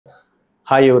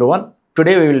Hi everyone.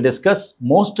 Today we will discuss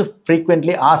most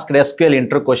frequently asked SQL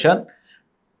intro question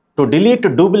to delete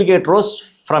duplicate rows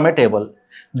from a table.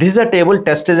 This is a table,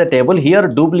 test is a table. Here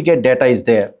duplicate data is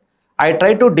there. I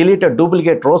try to delete a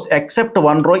duplicate rows except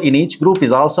one row in each group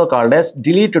is also called as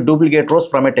delete duplicate rows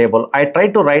from a table. I try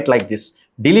to write like this: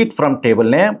 delete from table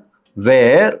name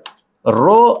where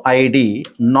row ID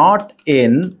not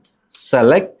in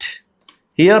select.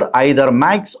 Here either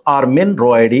max or min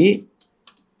row ID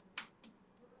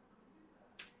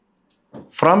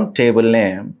from table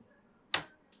name,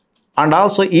 and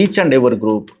also each and every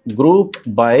group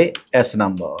by S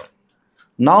number.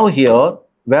 Now here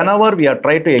whenever we are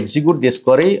trying to execute this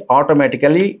query,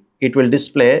 automatically it will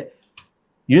display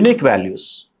unique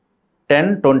values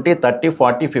 10, 20, 30,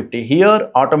 40, 50. Here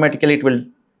automatically it will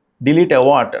delete a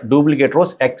what? Duplicate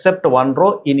rows except one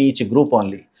row in each group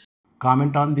only.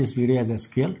 Comment on this video as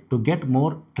SQL to get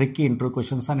more tricky intro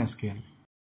questions on SQL.